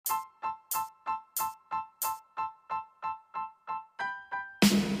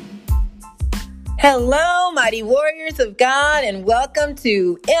Hello, mighty warriors of God, and welcome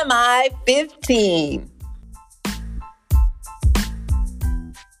to MI 15.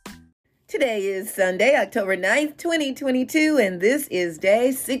 Today is Sunday, October 9th, 2022, and this is day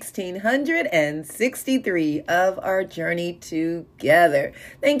 1663 of our journey together.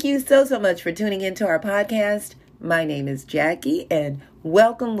 Thank you so much for tuning into our podcast. My name is Jackie, and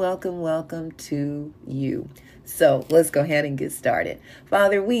welcome to you. So let's go ahead and get started.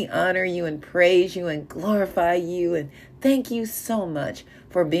 Father, we honor you and praise you and glorify you, and thank you so much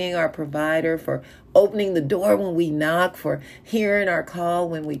for being our provider, for opening the door when we knock, for hearing our call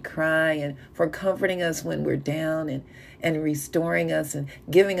when we cry, and for comforting us when we're down, and restoring us and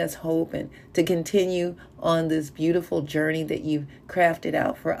giving us hope, and to continue on this beautiful journey that you've crafted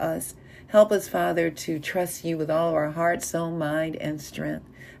out for us. Help us, Father, to trust you with all of our heart, soul, mind, and strength.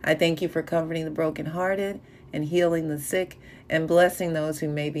 I thank you for comforting the brokenhearted and healing the sick and blessing those who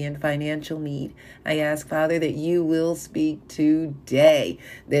may be in financial need. I ask, Father, that you will speak today,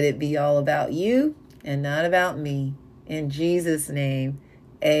 that it be all about you and not about me. In Jesus' name,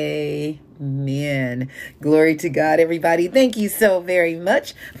 amen. Glory to God, everybody. Thank you so very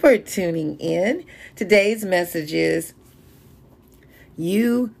much for tuning in. Today's message is,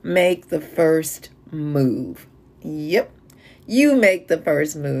 you make the first move. Yep, you make the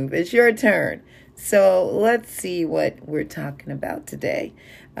first move. It's your turn. So let's see what we're talking about today,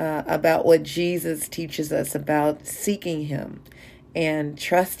 about what Jesus teaches us about seeking him and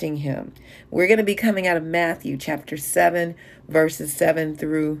trusting him. We're going to be coming out of Matthew chapter 7, verses 7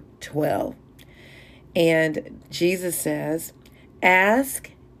 through 12. And Jesus says,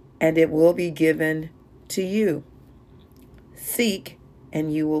 ask and it will be given to you. Seek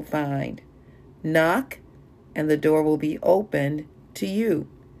and you will find. Knock and the door will be opened to you.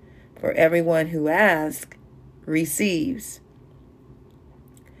 For everyone who asks, receives.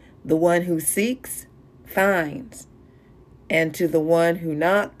 The one who seeks, finds. And to the one who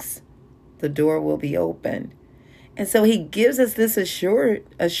knocks, the door will be opened. And so he gives us this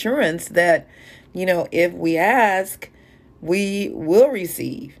assurance that, if we ask, we will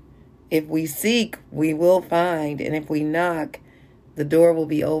receive. If we seek, we will find. And if we knock, the door will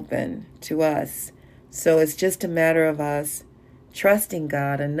be open to us. So it's just a matter of us trusting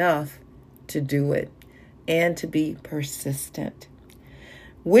God enough to do it and to be persistent.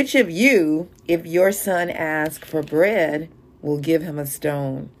 Which of you, if your son asks for bread, will give him a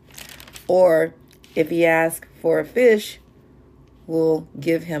stone? Or if he asks for a fish, will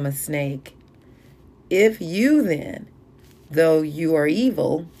give him a snake? If you then, though you are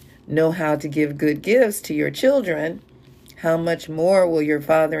evil, know how to give good gifts to your children, how much more will your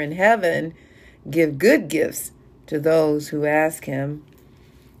Father in heaven give good gifts to those who ask him?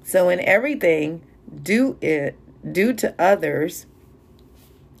 So in everything, do to others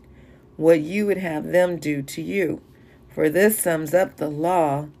what you would have them do to you. For this sums up the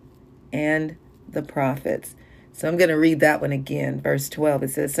law and the prophets. So I'm going to read that one again. Verse 12,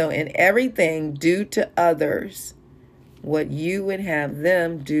 it says, so in everything, do to others what you would have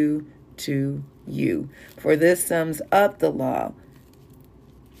them do to you. For this sums up the law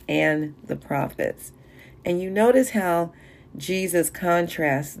and the prophets. And you notice how Jesus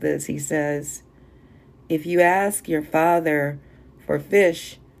contrasts this. He says, if you ask your father for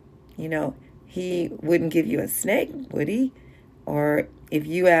fish, he wouldn't give you a snake, would he? Or if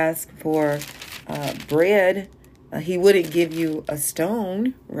you ask for bread, he wouldn't give you a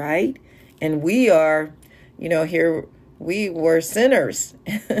stone, right? And we are, here we were sinners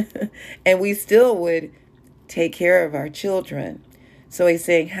and we still would take care of our children. So he's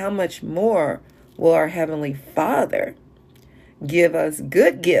saying, how much more will our Heavenly Father give us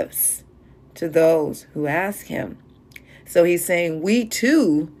good gifts to those who ask him? So he's saying we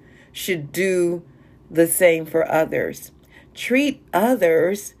too should do the same for others. Treat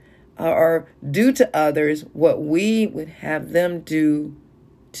others or do to others what we would have them do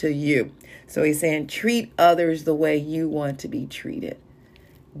to you. So he's saying treat others the way you want to be treated.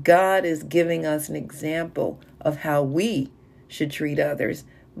 God is giving us an example of how we should treat others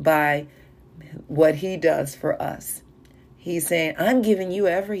by what he does for us. He's saying, I'm giving you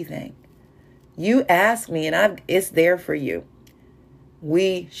everything. You ask me and it's there for you.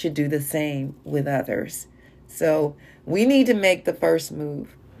 We should do the same with others. So we need to make the first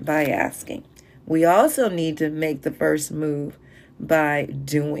move by asking. We also need to make the first move by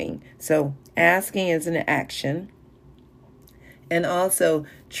doing. So asking is an action, and also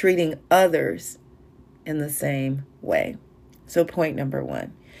treating others in the same way. So point number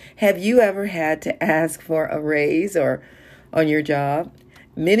 1, have you ever had to ask for a raise or on your job?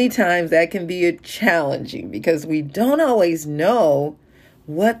 Many times that can be challenging because we don't always know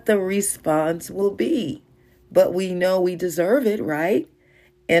what the response will be. But we know we deserve it, right?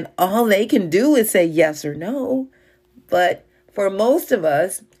 And all they can do is say yes or no. But for most of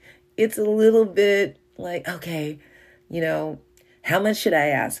us, it's a little bit like, okay, how much should I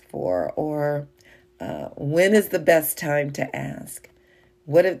ask for? Or when is the best time to ask?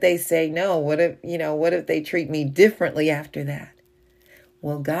 What if they say no? What if they treat me differently after that?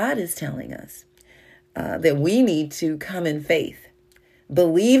 Well, God is telling us that we need to come in faith,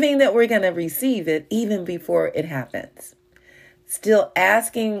 believing that we're going to receive it even before it happens. Still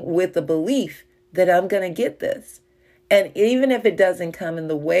asking with the belief that I'm going to get this. And even if it doesn't come in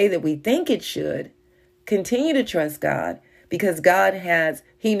the way that we think it should, continue to trust God, because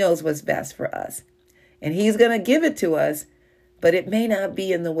He knows what's best for us. And He's going to give it to us, but it may not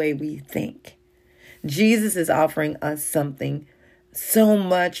be in the way we think. Jesus is offering us something so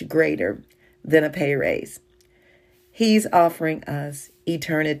much greater than a pay raise. He's offering us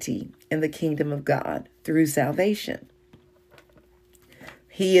eternity in the kingdom of God through salvation.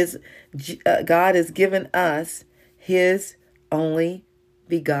 God has given us His only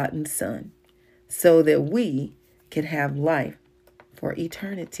begotten Son so that we can have life for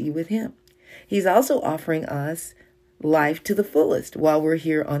eternity with Him. He's also offering us life to the fullest while we're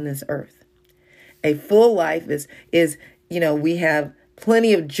here on this earth. A full life is we have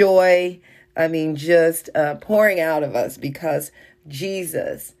plenty of joy. Just pouring out of us because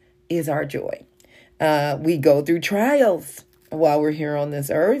Jesus is our joy. We go through trials while we're here on this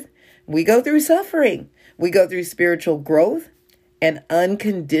earth. We go through suffering. We go through spiritual growth and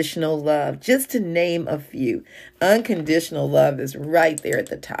unconditional love, just to name a few. Unconditional love is right there at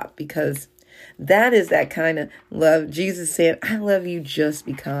the top, because that is that kind of love. Jesus said, I love you just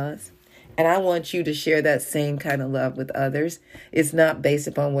because. And I want you to share that same kind of love with others. It's not based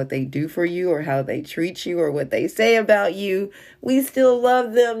upon what they do for you or how they treat you or what they say about you. We still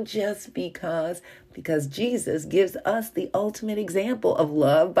love them just because Jesus gives us the ultimate example of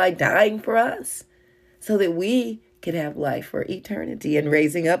love by dying for us so that we can have life for eternity and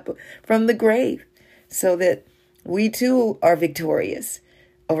raising up from the grave so that we too are victorious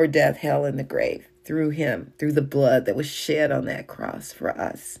over death, hell, and the grave through Him, through the blood that was shed on that cross for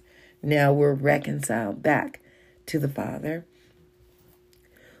us. Now we're reconciled back to the Father.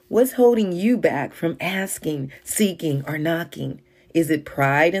 What's holding you back from asking, seeking, or knocking? Is it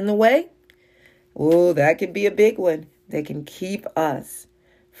pride in the way? Oh, that could be a big one. That can keep us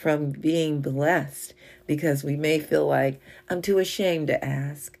from being blessed because we may feel like I'm too ashamed to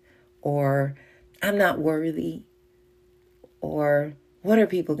ask, or I'm not worthy, or what are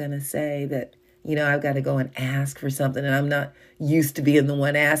people going to say that, I've got to go and ask for something and I'm not used to being the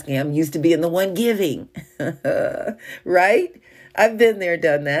one asking. I'm used to being the one giving, right? I've been there,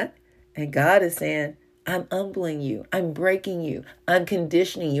 done that. And God is saying, I'm humbling you. I'm breaking you. I'm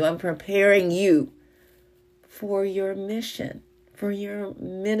conditioning you. I'm preparing you for your mission, for your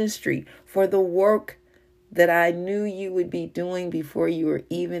ministry, for the work that I knew you would be doing before you were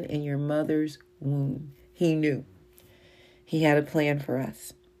even in your mother's womb. He knew. He had a plan for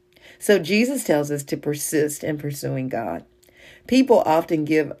us. So Jesus tells us to persist in pursuing God. People often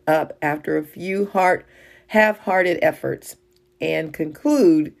give up after a few half-hearted efforts and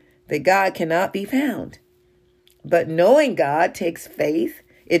conclude that God cannot be found. But knowing God takes faith,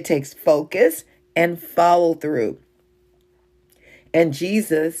 it takes focus and follow through. And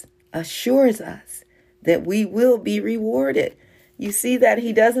Jesus assures us that we will be rewarded. You see that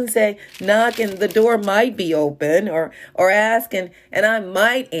He doesn't say knock and the door might be open or ask and I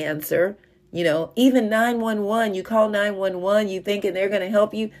might answer. Even 911, you call 911, you thinking they're going to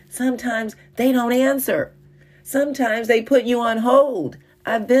help you. Sometimes they don't answer. Sometimes they put you on hold.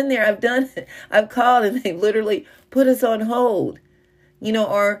 I've been there. I've done it. I've called and they literally put us on hold.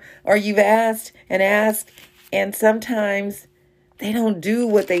 Or you've asked and sometimes they don't do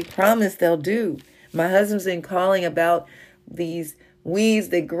what they promise they'll do. My husband's been calling about these weeds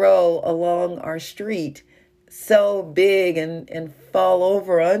that grow along our street, so big and fall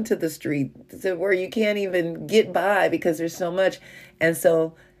over onto the street to where you can't even get by because there's so much. And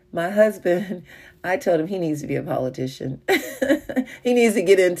so my husband, I told him he needs to be a politician. He needs to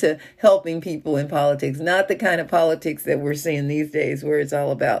get into helping people in politics, not the kind of politics that we're seeing these days where it's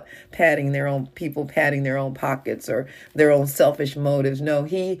all about patting their own pockets or their own selfish motives. No,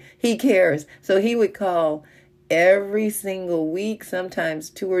 he cares. So he would call every single week, sometimes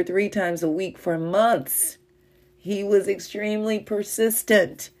 2 or 3 times a week for months. He was extremely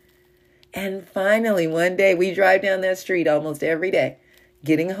persistent. And finally, one day we drive down that street almost every day.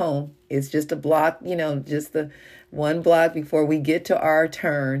 Getting home, it's just a block, just the one block before we get to our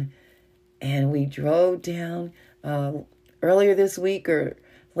turn. And we drove down earlier this week or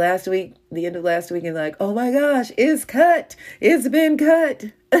last week, the end of last week, and like, oh my gosh, it's cut. It's been cut.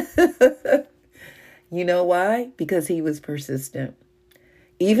 You know why? Because he was persistent.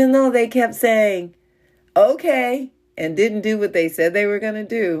 Even though they kept saying, okay, and didn't do what they said they were going to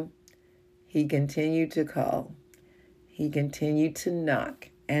do, he continued to call. He continued to knock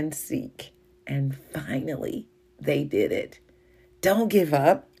and seek. And finally, they did it. Don't give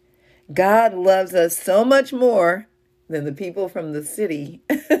up. God loves us so much more than the people from the city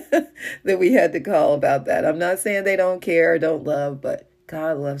that we had to call about that. I'm not saying they don't care or don't love, but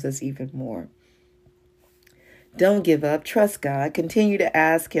God loves us even more. Don't give up. Trust God. Continue to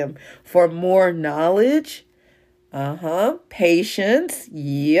ask him for more knowledge. Patience.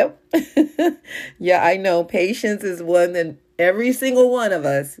 Yep. Yeah, I know. Patience is one that every single one of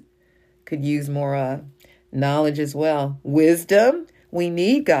us could use more of. Knowledge as well. Wisdom. We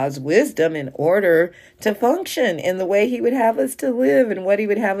need God's wisdom in order to function in the way he would have us to live and what he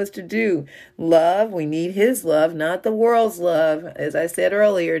would have us to do. Love. We need his love, not the world's love. As I said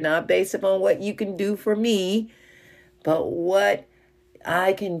earlier, not based upon what you can do for me, but what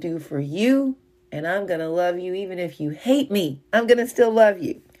I can do for you. And I'm going to love you even if you hate me. I'm going to still love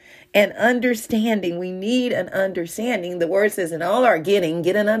you. And understanding. We need an understanding. The word says in all our getting,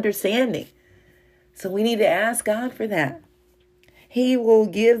 get an understanding. So we need to ask God for that. He will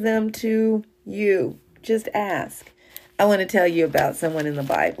give them to you. Just ask. I want to tell you about someone in the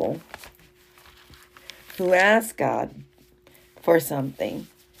Bible who asked God for something.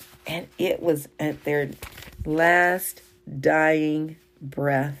 And it was at their last dying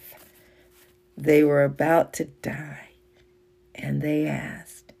breath. They were about to die. And they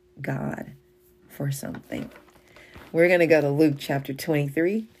asked God for something. We're going to go to Luke chapter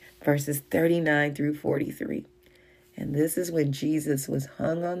 23, verses 39 through 43. And this is when Jesus was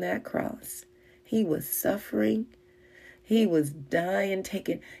hung on that cross. He was suffering. He was dying,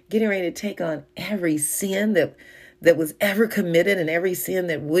 getting ready to take on every sin that was ever committed and every sin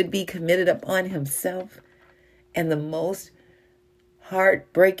that would be committed upon himself. And the most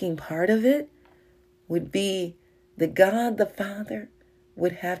heartbreaking part of it would be that God the Father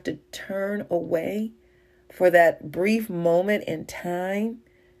would have to turn away for that brief moment in time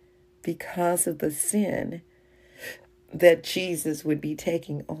because of the sin that Jesus would be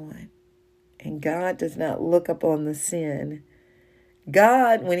taking on. And God does not look upon the sin.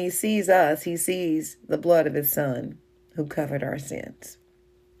 God, when he sees us, he sees the blood of his son who covered our sins.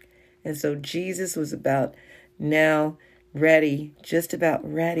 And so Jesus was about now ready, just about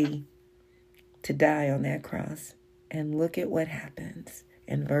ready to die on that cross. And look at what happens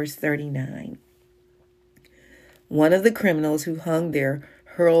in verse 39. One of the criminals who hung there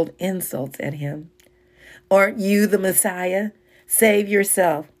hurled insults at him. Aren't you the Messiah? Save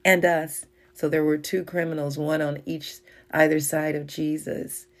yourself and us. So there were two criminals, one on either side of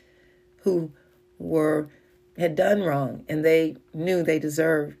Jesus, who had done wrong, and they knew they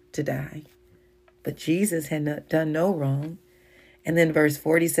deserved to die. But Jesus had not done no wrong. And then verse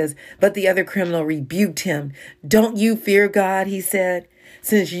 40 says, but the other criminal rebuked him. Don't you fear God, he said,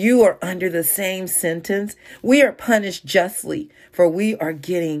 since you are under the same sentence. We are punished justly, for we are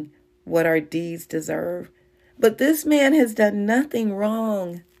getting what our deeds deserve. But this man has done nothing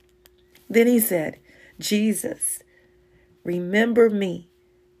wrong. Then he said, Jesus, remember me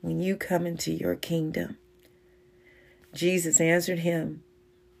when you come into your kingdom. Jesus answered him,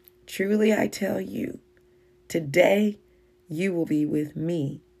 truly I tell you, today you will be with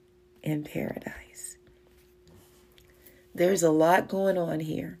me in paradise. There's a lot going on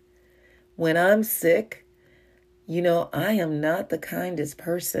here. When I'm sick, I am not the kindest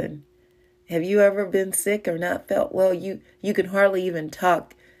person. Have you ever been sick or not felt well? You can hardly even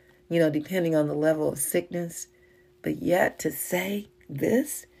talk, depending on the level of sickness. But yet to say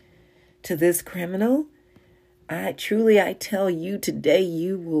this to this criminal, I tell you, today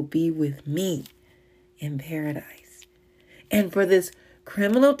you will be with me in paradise. And for this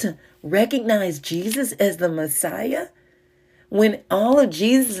criminal to recognize Jesus as the Messiah, when all of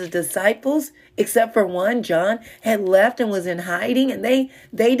Jesus' disciples, except for one, John, had left and was in hiding, and they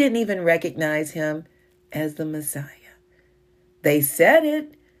didn't even recognize him as the Messiah. They said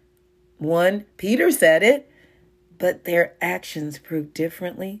it. Peter said it, but their actions proved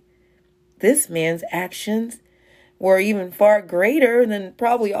differently. This man's actions were even far greater than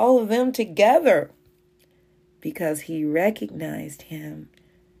probably all of them together, because he recognized him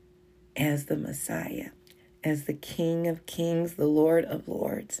as the Messiah, as the King of Kings, the Lord of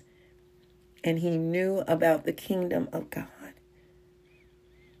Lords. And he knew about the kingdom of God.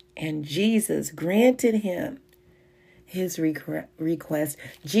 And Jesus granted him his request.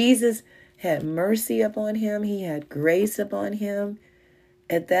 Jesus had mercy upon him. He had grace upon him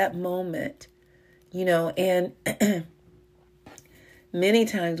at that moment, and many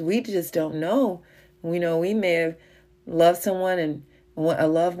times we just don't know. We may have loved someone and a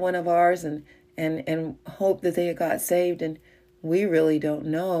loved one of ours and hope that they got saved, and we really don't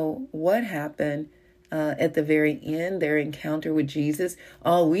know what happened at the very end, their encounter with Jesus.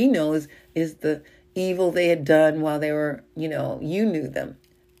 All we know is the evil they had done while they were, you knew them.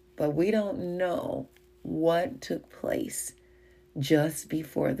 But we don't know what took place just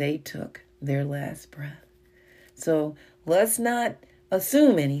before they took their last breath. So let's not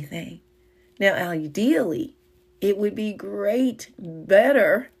assume anything. Now, ideally, it would be great,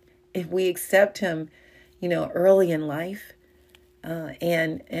 better, if we accept him, early in life,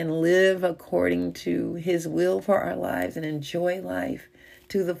 and live according to his will for our lives and enjoy life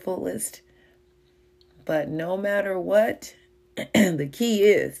to the fullest. But no matter what, the key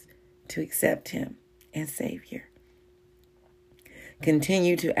is to accept him as Savior.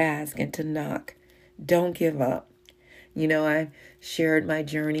 Continue to ask and to knock. Don't give up. I shared my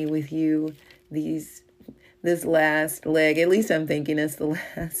journey with you this last leg. At least I'm thinking it's the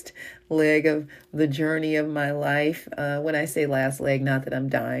last leg of the journey of my life. When I say last leg, not that I'm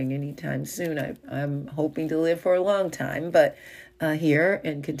dying anytime soon. I'm hoping to live for a long time, but here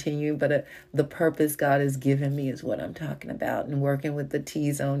and continue. But the purpose God has given me is what I'm talking about, and working with the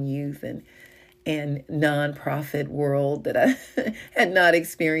T-Zone youth and nonprofit world that I had not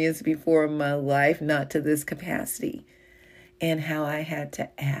experienced before in my life, not to this capacity. And how I had to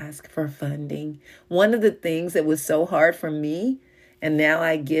ask for funding. One of the things that was so hard for me, and now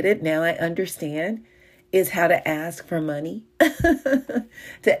I get it, now I understand, is how to ask for money,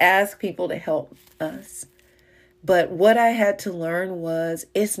 to ask people to help us. But what I had to learn was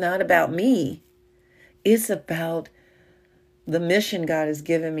it's not about me. It's about the mission God has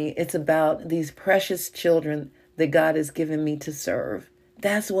given me. It's about these precious children that God has given me to serve.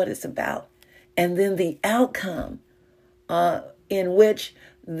 That's what it's about. And then the outcome, in which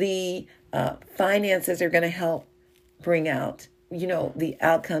the finances are going to help bring out, the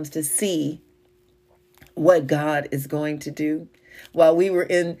outcomes to see what God is going to do. While we were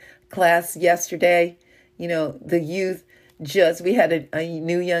in class yesterday, the youth we had a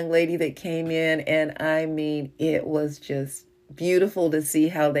new young lady that came in, and I mean, it was just beautiful to see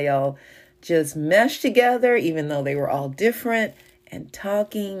how they all just meshed together, even though they were all different, and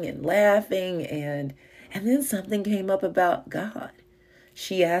talking and laughing. And then something came up about God.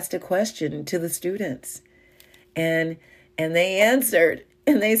 She asked a question to the students, and they answered,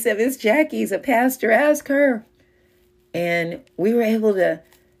 and they said, "Miss Jackie's a pastor, ask her." And we were able to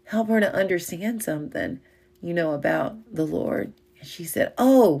help her to understand something, about the Lord. And she said,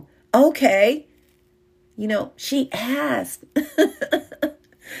 "Oh, okay." She asked.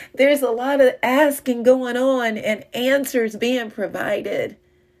 There's a lot of asking going on and answers being provided.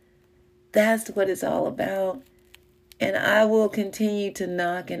 That's what it's all about. And I will continue to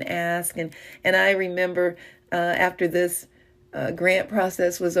knock and ask. And I remember after this grant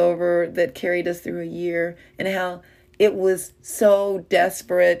process was over that carried us through a year, and how it was so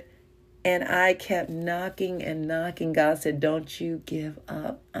desperate. And I kept knocking and knocking. God said, "Don't you give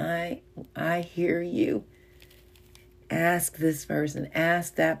up. I hear you. Ask this person,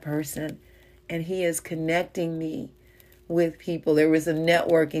 ask that person." And he is connecting me with people. There was a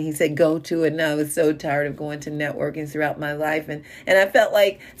networking. He said, "Go to it." And I was so tired of going to networking throughout my life. And I felt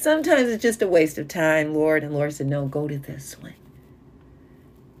like sometimes it's just a waste of time, Lord. And Lord said, "No, go to this one."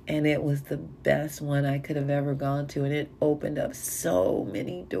 And it was the best one I could have ever gone to. And it opened up so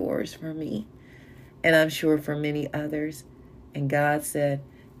many doors for me. And I'm sure for many others. And God said,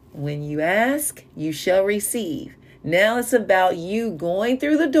 "When you ask, you shall receive." Now it's about you going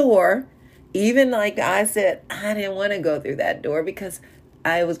through the door. Even like I said, I didn't want to go through that door because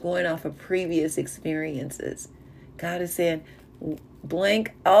I was going off of previous experiences. God is saying,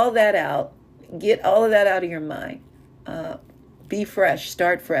 blank all that out. Get all of that out of your mind. Be fresh.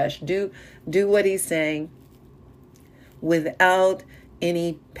 Start fresh. Do what he's saying without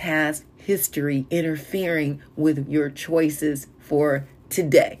any past history interfering with your choices for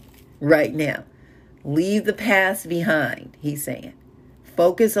today, right now. Leave the past behind, he's saying.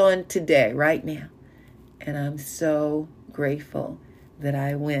 Focus on today, right now. And I'm so grateful that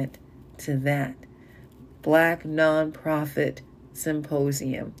I went to that Black Nonprofit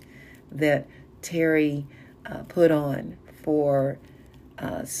Symposium that Terry put on for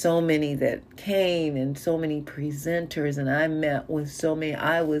so many that came, and so many presenters, and I met with so many.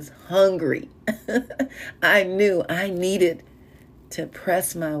 I was hungry. I knew I needed to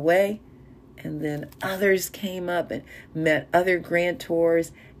press my way. And then others came up and met other grantors,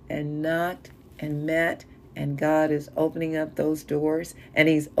 and knocked and met, and God is opening up those doors, and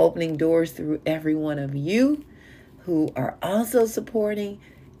He's opening doors through every one of you who are also supporting.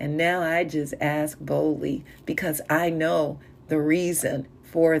 And now I just ask boldly, because I know the reason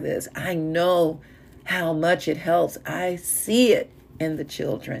for this. I know how much it helps. I see it in the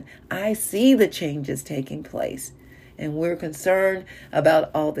children. I see the changes taking place. And we're concerned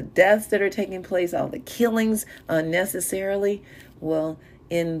about all the deaths that are taking place, all the killings unnecessarily. Well,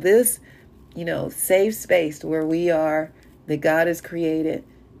 in this, safe space where we are, that God has created,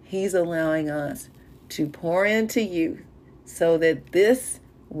 He's allowing us to pour into youth so that these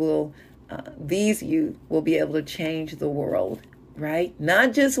youth will be able to change the world, right?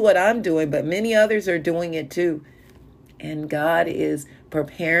 Not just what I'm doing, but many others are doing it too. And God is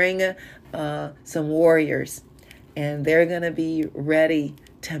preparing some warriors, and they're going to be ready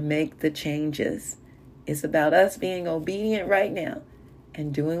to make the changes. It's about us being obedient right now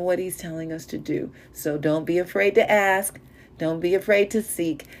and doing what He's telling us to do. So don't be afraid to ask, don't be afraid to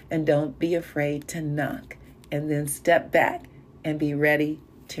seek, and don't be afraid to knock. And then step back and be ready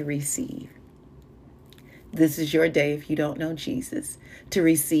to receive. This is your day, if you don't know Jesus, to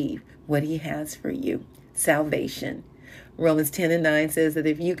receive what He has for you, salvation. Romans 10:9 says that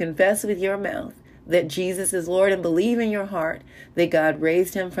if you confess with your mouth that Jesus is Lord and believe in your heart that God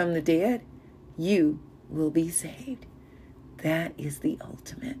raised Him from the dead, you will be saved. That is the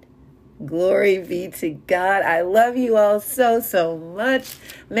ultimate. Glory be to God. I love you all so, so much.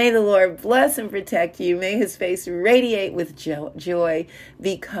 May the Lord bless and protect you. May His face radiate with joy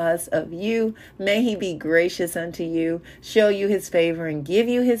because of you. May He be gracious unto you, show you His favor, and give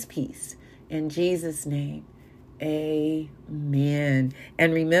you His peace. In Jesus' name, amen.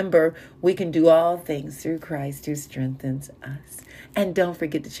 And remember, we can do all things through Christ who strengthens us. And don't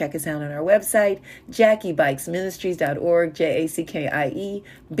forget to check us out on our website, JackieBikesMinistries.org, JACKIE,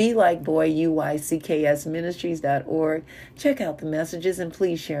 B like boy, UYCKS Ministries.org. Check out the messages and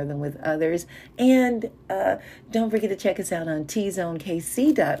please share them with others. And don't forget to check us out on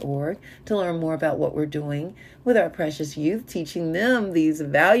TZoneKC.org to learn more about what we're doing with our precious youth, teaching them these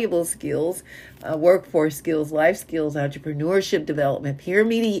valuable skills, workforce skills, life skills, entrepreneurship development. Peer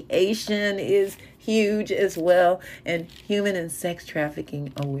mediation is huge as well, and human and sex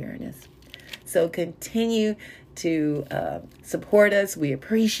trafficking awareness. So continue to support us. We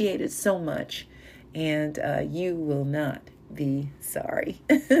appreciate it so much, and you will not be sorry.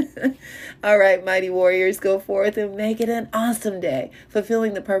 All right, mighty warriors, go forth and make it an awesome day,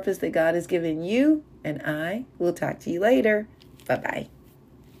 fulfilling the purpose that God has given you, and I will talk to you later. Bye-bye.